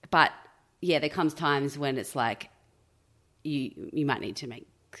 But, yeah, there comes times when it's like... You might need to make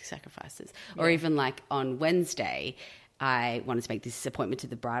sacrifices. Or even like on Wednesday, I wanted to make this appointment to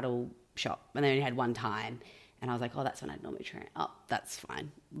the bridal shop and they only had one time. And I was like, oh, that's when I'd normally train. Oh, that's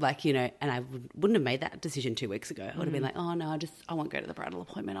fine. Like, you know, and I wouldn't have made that decision 2 weeks ago. I would have been like, oh, no, I won't go to the bridal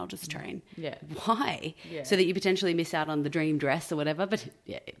appointment. I'll just train. Yeah. Why? Yeah. So that you potentially miss out on the dream dress or whatever. But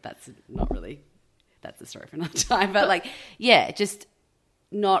yeah, that's not really, that's a story for another time. But like, yeah, just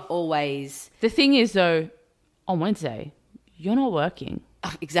not always. The thing is though, on Wednesday, you're not working.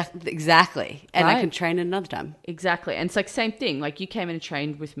 Oh, exactly. And right? I can train another time. Exactly. And it's like same thing. Like you came in and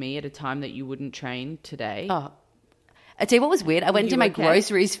trained with me at a time that you wouldn't train today. Oh, I tell you what was weird. I went into my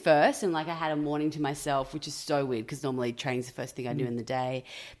groceries first and like I had a morning to myself, which is so weird because normally training's the first thing I do in the day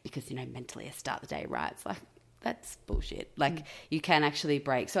because, you know, mentally I start the day right. It's like, that's bullshit. Like you can actually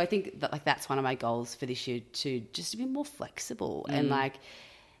break. So I think that like that's one of my goals for this year to just be more flexible and like,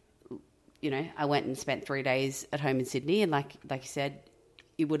 you know, I went and spent 3 days at home in Sydney and like you said,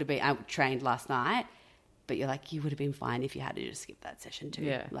 it would have been, I trained last night, but you're like, you would have been fine if you had to just skip that session too.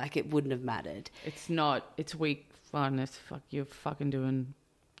 Yeah. Like it wouldn't have mattered. It's weak fitness. Fuck, you're fucking doing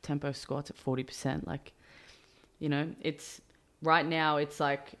tempo squats at 40%. Like, you know, it's right now it's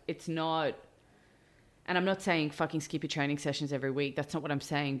like, it's not, and I'm not saying fucking skip your training sessions every week. That's not what I'm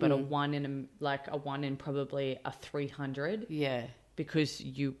saying, but a one in probably a 300. Yeah. Because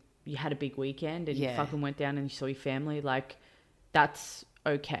you had a big weekend and you fucking went down and you saw your family. Like that's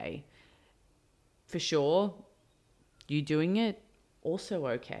okay. For sure. You doing it, also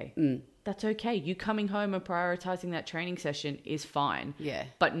okay. That's okay. You coming home and prioritizing that training session is fine. Yeah.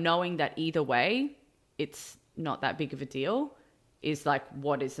 But knowing that either way, it's not that big of a deal is like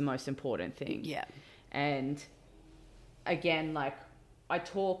what is the most important thing. Yeah. And again, like I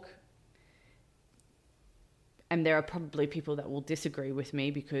talk, and there are probably people that will disagree with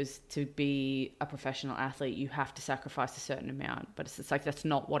me, because to be a professional athlete, you have to sacrifice a certain amount. But it's just like, that's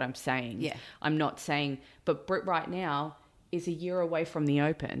not what I'm saying. Yeah. I'm not saying, but Britt right now is a year away from the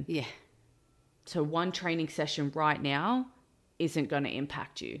Open. Yeah. So one training session right now isn't going to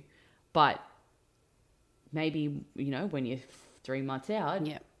impact you. But maybe, you know, when you're 3 months out,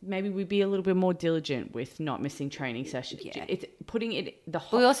 Yeah. maybe we'd be a little bit more diligent with not missing training sessions. Yeah. It's putting it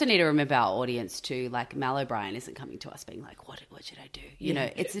We also need to remember our audience too. Like Mal O'Brien isn't coming to us being like, what should I do? You know,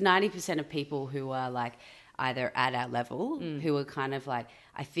 it's 90% of people who are like either at our level, who are kind of like,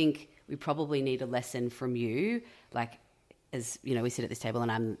 I think we probably need a lesson from you. Like, as you know, we sit at this table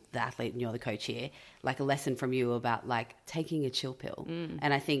and I'm the athlete and you're the coach here, like a lesson from you about like taking a chill pill.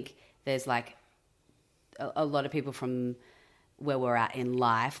 And I think there's like a lot of people from where we're at in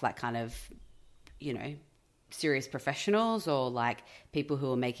life, like kind of, you know, serious professionals or like people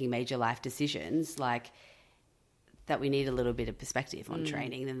who are making major life decisions, like that we need a little bit of perspective on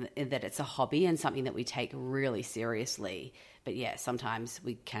training, and that it's a hobby and something that we take really seriously. But yeah, sometimes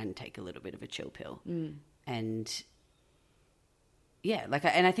we can take a little bit of a chill pill. And yeah, like,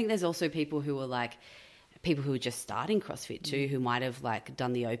 and I think there's also people who are like, people who are just starting CrossFit too, who might have like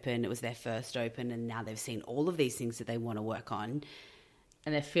done the Open, it was their first Open, and now they've seen all of these things that they want to work on.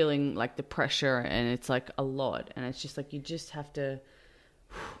 and they're feeling like the pressure, and it's like a lot, and it's just like you just have to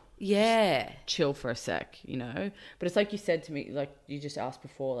chill for a sec, you know. But it's like you said to me, like you just asked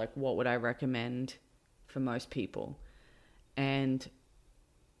before, like what would I recommend for most people? And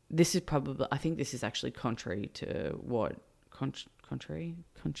this is probably, I think this is actually contrary to what contrary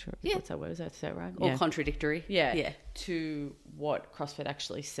what's that word, is that say it right? Or contradictory. To what CrossFit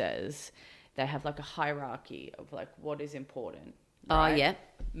actually says. They have like a hierarchy of like what is important. Right?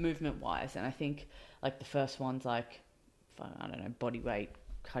 Movement wise. And I think like the first one's like, I don't know, body weight,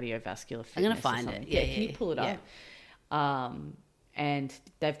 cardiovascular fitness. I'm going to find it. Can you pull it up? And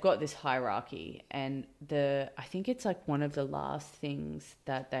they've got this hierarchy, and I think it's like one of the last things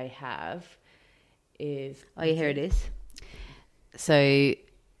that they have is... Oh, yeah, here it is. So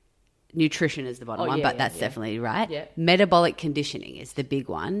nutrition is the bottom one, but that's definitely right. Yeah. Metabolic conditioning is the big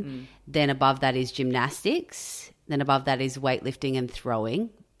one. Then above that is gymnastics. Then above that is weightlifting and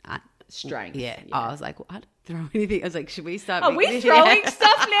throwing. Strength. Yeah. Oh, I was like, well, I don't throw anything. I was like, should we start? Are we throwing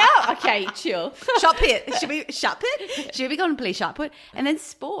stuff now? Okay, chill. Shot put. Should we shot put? Should we go and play shot put? And then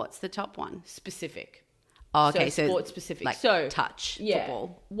sports, the top one. Specific. Oh, okay, so sport specific, like so touch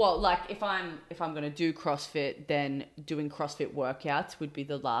football. Well, like if I'm going to do CrossFit, then doing CrossFit workouts would be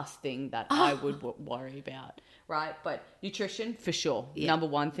the last thing that I would worry about, right? But nutrition for sure, number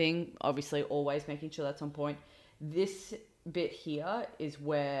one thing. Obviously, always making sure that's on point. This bit here is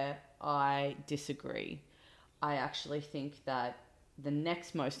where I disagree. I actually think that the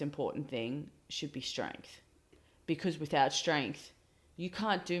next most important thing should be strength, because without strength, you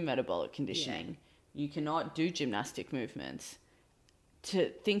can't do metabolic conditioning. Yeah. You cannot do gymnastic movements. To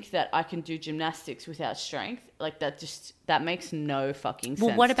think that I can do gymnastics without strength, like that makes no fucking sense.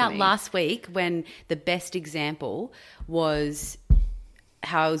 Well, what about to me. last week when the best example was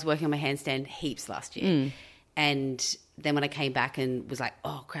how I was working on my handstand heaps last year. And then when I came back and was like,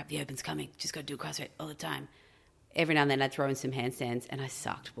 oh crap, the Open's coming, just got to do CrossFit all the time. Every now and then I'd throw in some handstands and I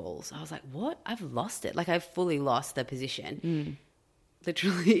sucked balls. I was like, what? I've lost it. Like I've fully lost the position.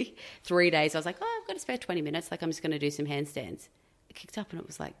 Literally 3 days, I was like, oh, I've got to spare 20 minutes. Like, I'm just going to do some handstands. I kicked up and it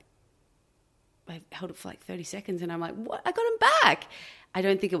was like, I held it for like 30 seconds and I'm like, what? I got him back. I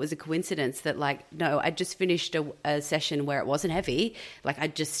don't think it was a coincidence that like, no, I just finished a session where it wasn't heavy. Like I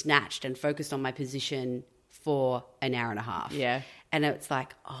just snatched and focused on my position for an hour and a half. Yeah. And it's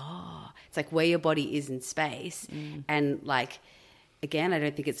like, it's like where your body is in space. And like, again, I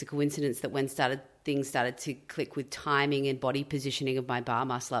don't think it's a coincidence that when things started to click with timing and body positioning of my bar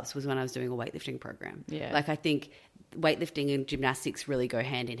muscle ups was when I was doing a weightlifting program. Yeah. Like I think weightlifting and gymnastics really go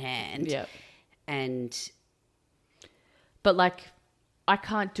hand in hand. Yeah. But like, I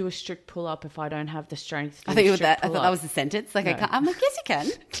can't do a strict pull up if I don't have the strength. I thought that was the sentence. Like, no. I'm like, yes, you can.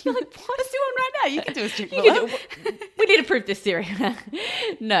 You're like, what? Let's do one right now. You can do a strict pull up. We need to prove this theory.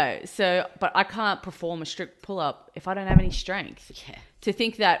 No. So, but I can't perform a strict pull up if I don't have any strength. Yeah. To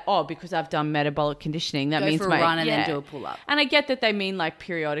think that, because I've done metabolic conditioning, that Go means for a run and then do a pull up. And I get that they mean like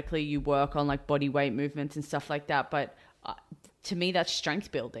periodically you work on like body weight movements and stuff like that. But to me, that's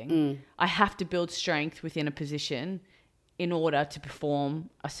strength building. I have to build strength within a position in order to perform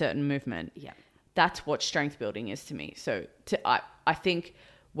a certain movement. Yeah. That's what strength building is to me. So I think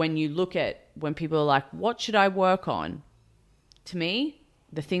when you look at, when people are like, what should I work on? to me,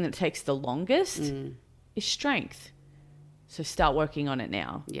 the thing that takes the longest is strength. So start working on it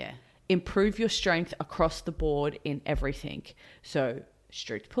now. Yeah. Improve your strength across the board in everything. So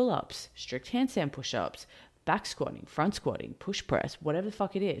strict pull-ups, strict handstand push-ups, back squatting, front squatting, push press, whatever the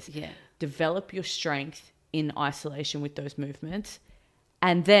fuck it is. Yeah. Develop your strength in isolation with those movements.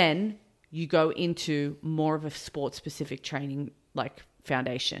 And then you go into more of a sport-specific training, like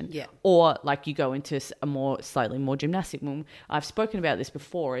foundation. Yeah. Or like you go into a slightly more gymnastic. I've spoken about this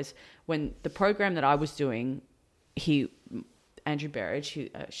before, is when the program that I was doing, Andrew Berridge,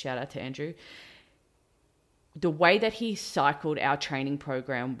 shout out to Andrew, the way that he cycled our training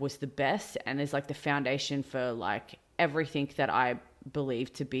program was the best, and is like the foundation for like everything that I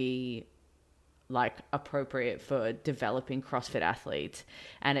believe to be like appropriate for developing CrossFit athletes.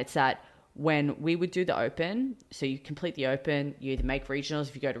 And it's that when we would do the open, so you complete the open, you either make regionals.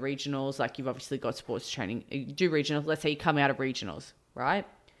 If you go to regionals, like you've obviously got sports training, you do regionals. Let's say you come out of regionals, right?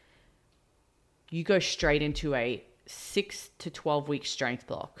 You go straight into a 6 to 12 week strength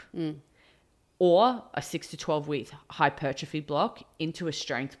block. Or a 6 to 12 week hypertrophy block, into a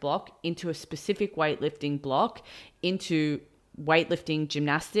strength block, into a specific weightlifting block, into weightlifting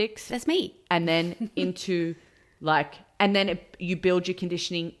gymnastics. That's me. And then into you build your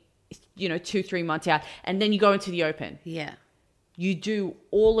conditioning, 2-3 months out, and then you go into the open. Yeah. You do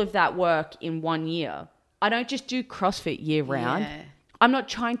all of that work in 1 year. I don't just do CrossFit year round. Yeah. I'm not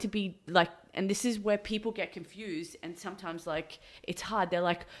trying to be like, and this is where people get confused, and sometimes like it's hard. They're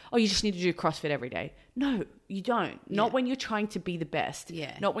like, oh, you just need to do CrossFit every day. No, you don't. Not when you're trying to be the best.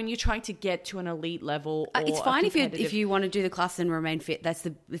 Yeah. Not when you're trying to get to an elite level. Or It's fine if you want to do the class and remain fit.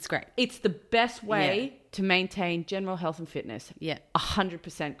 It's great. It's the best way to maintain general health and fitness. Yeah.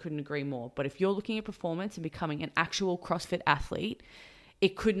 100% couldn't agree more. But if you're looking at performance and becoming an actual CrossFit athlete,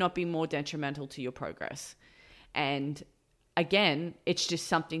 it could not be more detrimental to your progress. And again, it's just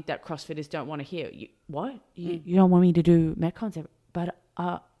something that CrossFitters don't want to hear. You don't want me to do Metcons, but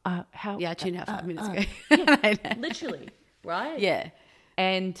how? Yeah, I tuned out 5 minutes ago. Yeah, literally, right? Yeah.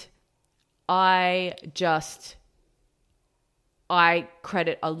 And I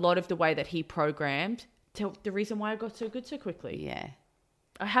credit a lot of the way that he programmed to the reason why I got so good so quickly. Yeah.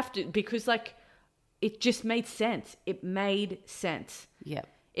 I have to, because like it just made sense. It made sense. Yep.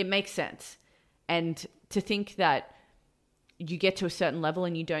 It makes sense. And to think that you get to a certain level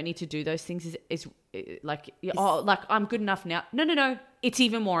and you don't need to do those things is like, I'm good enough now. No. It's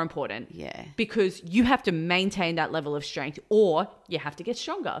even more important. Yeah. Because you have to maintain that level of strength, or you have to get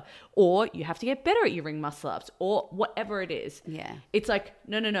stronger, or you have to get better at your ring muscle ups, or whatever it is. Yeah. It's like,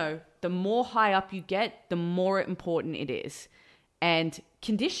 no. The more high up you get, the more important it is. And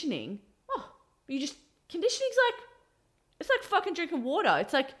conditioning's it's like fucking drinking water.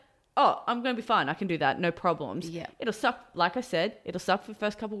 It's like, oh, I'm going to be fine. I can do that. No problems. Yeah. It'll suck. Like I said, it'll suck for the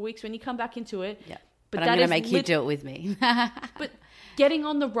first couple of weeks when you come back into it. Yeah. But I'm going to make you do it with me. But getting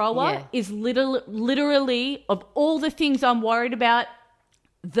on the rower is literally, of all the things I'm worried about,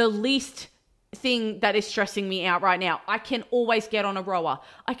 the least thing that is stressing me out right now. I can always get on a rower.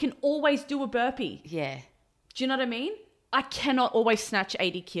 I can always do a burpee. Yeah. Do you know what I mean? I cannot always snatch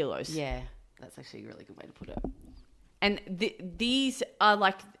 80 kilos. Yeah. That's actually a really good way to put it. And these are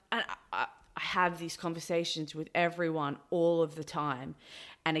like, I have these conversations with everyone all of the time.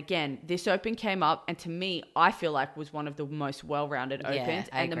 And again, this open came up, and to me, I feel like was one of the most well-rounded opens,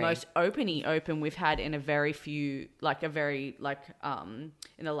 and the most open-y open we've had in in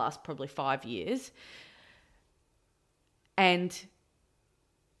the last probably 5 years. And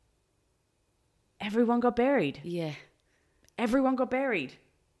everyone got buried. Yeah. Everyone got buried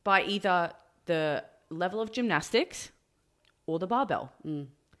by either the level of gymnastics or the barbell.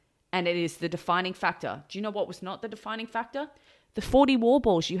 And it is the defining factor. Do you know what was not the defining factor? The 40 wall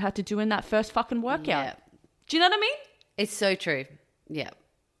balls you had to do in that first fucking workout. Yeah. Do you know what I mean? It's so true. Yeah.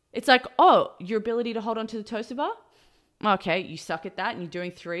 It's like, oh, your ability to hold onto the toaster bar? Okay, you suck at that and you're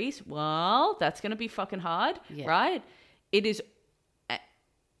doing threes. Well, that's going to be fucking hard, right? It is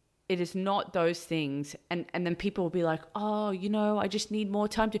not those things. And then people will be like, oh, I just need more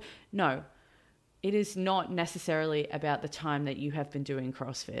time to... No. It is not necessarily about the time that you have been doing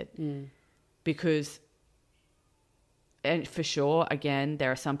CrossFit. Because, and for sure, again,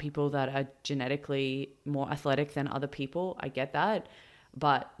 there are some people that are genetically more athletic than other people. I get that.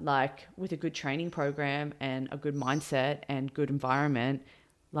 But like with a good training program and a good mindset and good environment,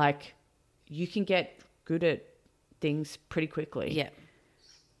 like you can get good at things pretty quickly. Yeah.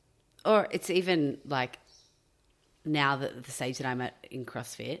 Or it's even like now that the stage that I'm at in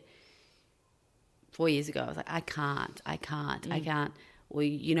CrossFit, 4 years ago, I was like, I can't. Well,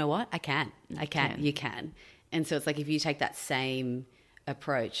 you know what? I can. You can. And so it's like if you take that same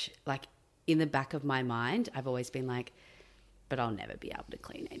approach, like in the back of my mind, I've always been like, but I'll never be able to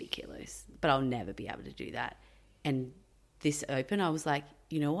clean 80 kilos. But I'll never be able to do that. And this Open, I was like,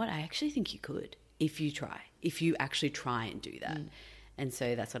 you know what? I actually think you could if you try. If you actually try and do that. And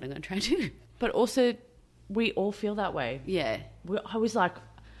so that's what I'm going to try and do. But also, we all feel that way. Yeah. I was like,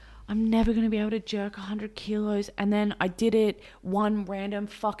 I'm never going to be able to jerk 100 kilos. And then I did it one random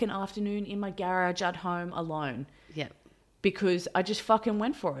fucking afternoon in my garage at home alone. Yeah. Because I just fucking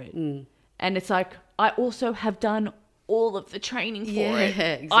went for it. And it's like, I also have done all of the training for it.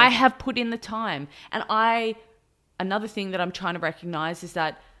 Exactly. I have put in the time. And another thing that I'm trying to recognize is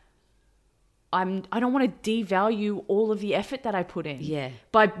that I don't want to devalue all of the effort that I put in. Yeah.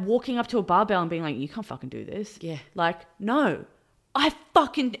 By walking up to a barbell and being like, you can't fucking do this. Yeah. Like, no.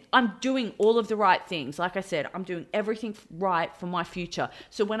 I'm doing all of the right things. Like I said, I'm doing everything right for my future.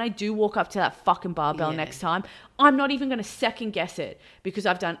 So when I do walk up to that fucking barbell next time, I'm not even going to second guess it because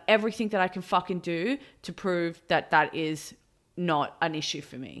I've done everything that I can fucking do to prove that that is not an issue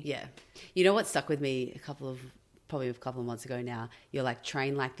for me. Yeah. You know what stuck with me probably a couple of months ago now? You're like,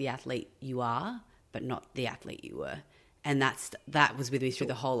 train like the athlete you are, but not the athlete you were. And that was with me through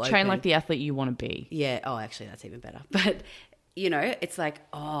the whole Train Open. like the athlete you want to be. Yeah. Oh, actually, that's even better. But, you know, it's like,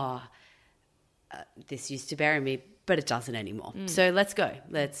 this used to bury me, but it doesn't anymore. So let's go.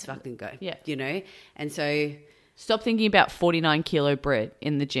 Let's fucking go. Yeah. You know? And so... Stop thinking about 49 kilo Brit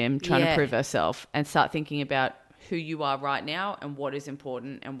in the gym trying to Yeah. prove herself and start thinking about who you are right now and what is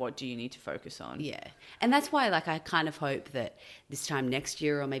important and what do you need to focus on. Yeah. And that's why, like, I kind of hope that this time next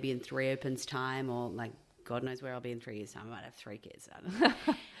year or maybe in 3 Opens time or, like, God knows where I'll be in 3 years' time. I might have 3 kids. I don't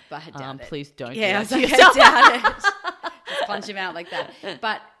know. But I doubt it. Please don't. Yeah, I do was that like, to yourself. I doubt it. Just punch him out like that.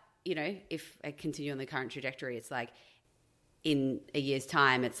 But, you know, if I continue on the current trajectory, it's like in a year's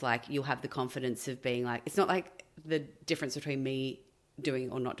time, it's like you'll have the confidence of being like, it's not like the difference between me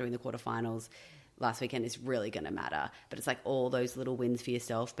doing or not doing the quarterfinals last weekend is really going to matter. But it's like all those little wins for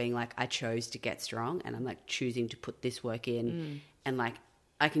yourself being like, I chose to get strong and I'm like choosing to put this work in. And like,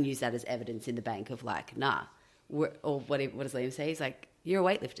 I can use that as evidence in the bank of like, nah, or what does Liam say? He's like, you're a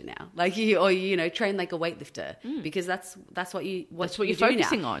weightlifter now. Like train like a weightlifter because that's what you're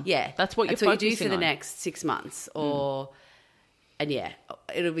focusing on. Yeah. That's what you do for the next 6 months and yeah,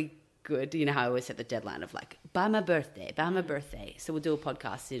 it'll be good. You know how I always set the deadline of like, by my birthday. So we'll do a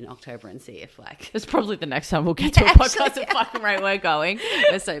podcast in October and see if like... That's probably the next time we'll get to a podcast at fucking rate we're going.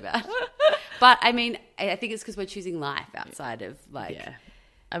 We're so bad. But I mean, I think it's because we're choosing life outside of like... Yeah.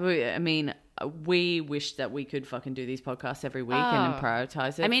 I mean, we wish that we could fucking do these podcasts every week and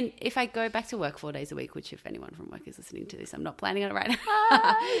prioritize it. I mean, if I go back to work 4 days a week, which if anyone from work is listening to this, I'm not planning on it right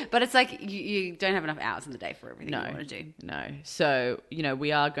now. But it's like you don't have enough hours in the day for everything you want to do. No. So, you know,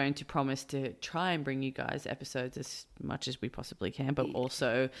 we are going to promise to try and bring you guys episodes as much as we possibly can. But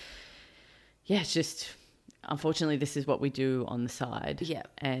also, it's just... Unfortunately, this is what we do on the side. Yeah.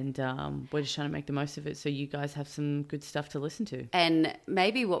 And we're just trying to make the most of it so you guys have some good stuff to listen to. And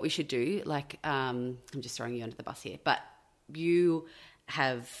maybe what we should do, like, I'm just throwing you under the bus here, but you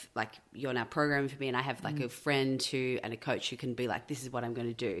have, like, you're now programming for me and I have, like, a friend and a coach who can be like, this is what I'm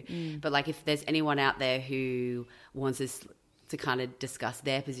going to do. But, like, if there's anyone out there who wants us to kind of discuss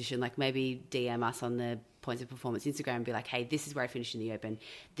their position, like maybe DM us on the Points of Performance Instagram and be like, hey, this is where I finished in the Open.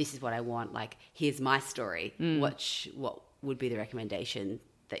 This is what I want. Like, here's my story. What would be the recommendation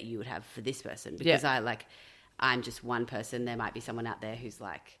that you would have for this person? Because I'm just one person. There might be someone out there who's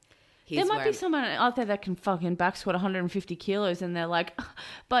like, there might be someone out there that can fucking back squat 150 kilos and they're like,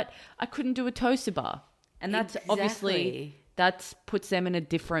 but I couldn't do a toaster bar. And that's obviously, that puts them in a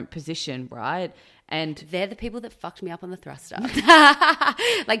different position, right? And they're the people that fucked me up on the thruster.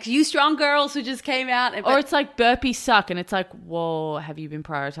 Like you strong girls who just came out. Or it's like burpees suck. And it's like, whoa, have you been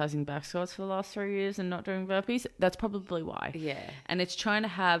prioritizing back squats for the last 3 years and not doing burpees? That's probably why. Yeah. And it's trying to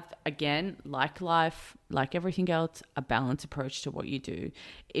have, again, like life, like everything else, a balanced approach to what you do.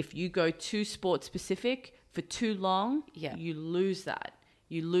 If you go too sport specific for too long, you lose that.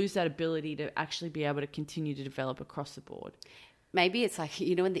 You lose that ability to actually be able to continue to develop across the board. Maybe it's like,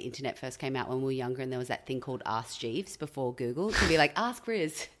 you know, when the internet first came out when we were younger and there was that thing called Ask Jeeves before Google. It could be like, ask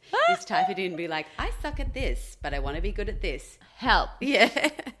Riz. Just type it in and be like, I suck at this, but I want to be good at this. Help. Yeah.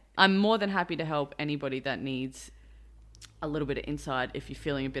 I'm more than happy to help anybody that needs a little bit of insight if you're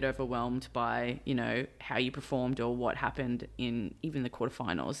feeling a bit overwhelmed by, you know, how you performed or what happened in even the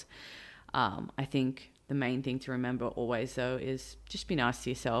quarterfinals. I think the main thing to remember always, though, is just be nice to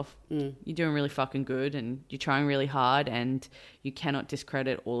yourself. You're doing really fucking good and you're trying really hard and you cannot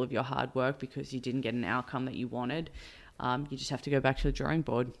discredit all of your hard work because you didn't get an outcome that you wanted. you just have to go back to the drawing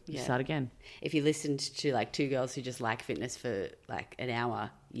board. You start again. If you listened to like two girls who just like fitness for like an hour,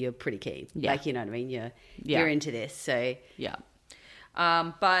 you're pretty keen. Yeah. Like, you know what I mean? You're into this. So Yeah.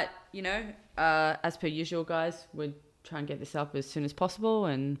 But, you know, as per usual, guys, we'll try and get this up as soon as possible.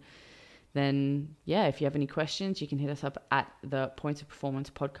 And then, yeah, if you have any questions, you can hit us up at the Points of Performance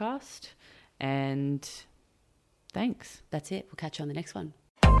podcast. And thanks. that's it. We'll catch you on the next one.